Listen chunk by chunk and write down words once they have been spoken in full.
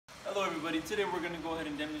Hello everybody, today we're going to go ahead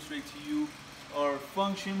and demonstrate to you our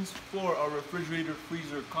functions for our refrigerator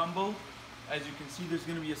freezer combo. As you can see, there's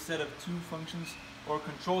going to be a set of two functions or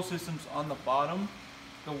control systems on the bottom.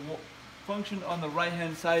 The function on the right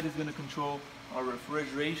hand side is going to control our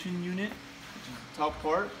refrigeration unit, which is the top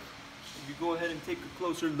part. If you go ahead and take a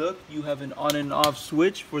closer look, you have an on and off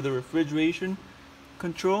switch for the refrigeration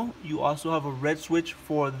control. You also have a red switch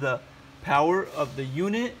for the power of the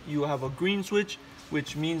unit. You have a green switch,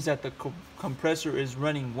 which means that the compressor is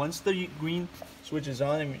running. Once the green switch is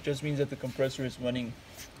on, it just means that the compressor is running.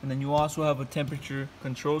 And then you also have a temperature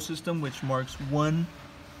control system, which marks 1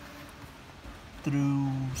 through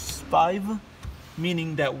 5,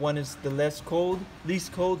 meaning that 1 is the least cold,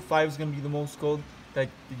 5 is going to be the most cold that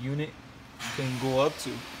the unit can go up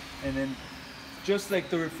to. And then just like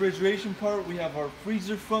the refrigeration part, we have our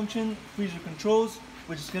freezer function, freezer controls,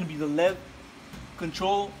 which is going to be the left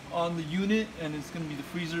control on the unit, and it's going to be the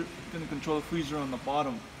freezer, going to control the freezer on the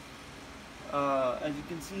bottom. As you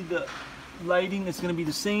can see, the lighting is going to be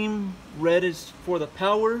the same. Red is for the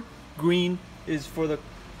power, green is for the,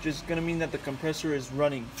 just going to mean that the compressor is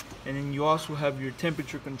running. And then you also have your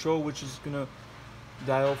temperature control, which is going to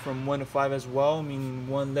dial from 1 to 5 as well, meaning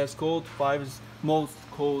 1 less cold, 5 is most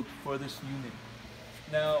cold for this unit.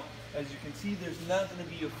 Now, as you can see, there's not going to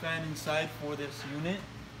be a fan inside for this unit,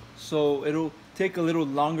 so it'll take a little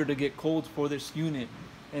longer to get cold for this unit.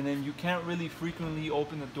 And then you can't really frequently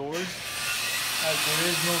open the doors as there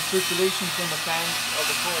is no circulation from the fans of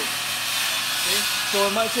the cold. Okay? So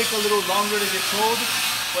it might take a little longer to get cold,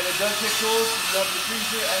 but it does get cold. You have the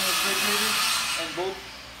freezer and refrigerator, and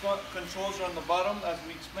both controls are on the bottom. As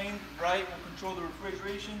we explained, right will control the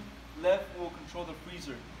refrigeration, left will control the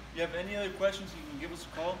freezer. If you have any other questions, you can give us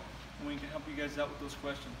a call and we can help you guys out with those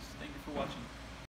questions. Thank you for watching.